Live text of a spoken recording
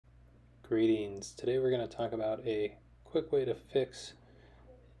Greetings. Today we're going to talk about a quick way to fix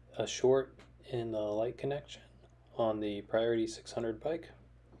a short in the light connection on the Priority 600 bike.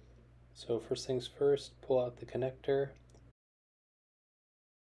 So first things first, pull out the connector.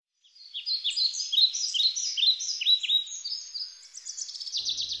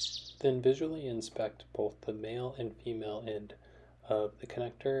 Then visually inspect both the male and female end of the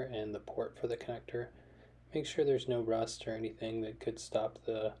connector and the port for the connector. Make sure there's no rust or anything that could stop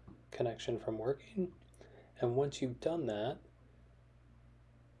the connection from working. And once you've done that,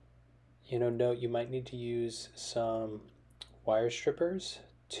 note you might need to use some wire strippers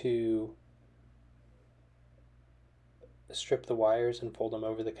to strip the wires and fold them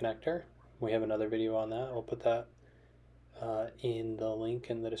over the connector. We have another video on that. I'll put that in the link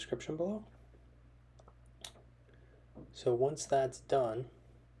in the description below. So once that's done,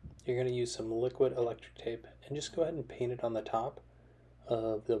 you're going to use some liquid electric tape and just go ahead and paint it on the top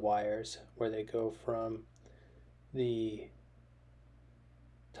of the wires where they go from the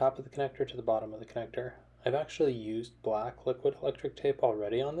top of the connector to the bottom of the connector. I've actually used black liquid electric tape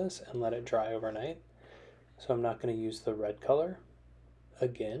already on this and let it dry overnight, so I'm not going to use the red color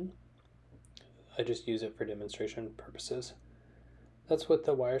again. I just use it for demonstration purposes. That's what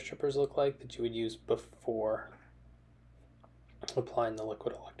the wire strippers look like that you would use before applying the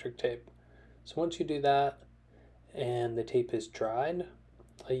liquid electric tape. So once you do that and the tape is dried,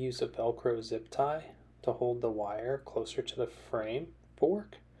 I use a Velcro zip tie to hold the wire closer to the frame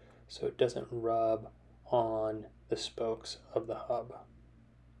fork so it doesn't rub on the spokes of the hub.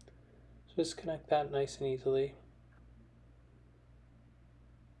 So just connect that nice and easily.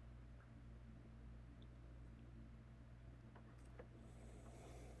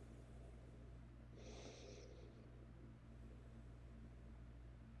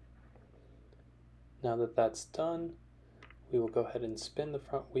 Now that that's done, we will go ahead and spin the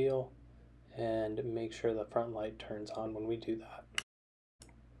front wheel and make sure the front light turns on when we do that.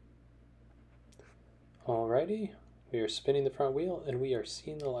 Alrighty, we are spinning the front wheel and we are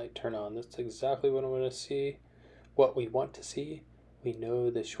seeing the light turn on. That's exactly what I want to see, what we want to see. We know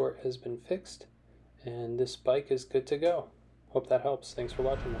the short has been fixed and this bike is good to go. Hope that helps. Thanks for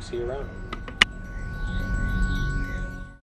watching. We'll see you around.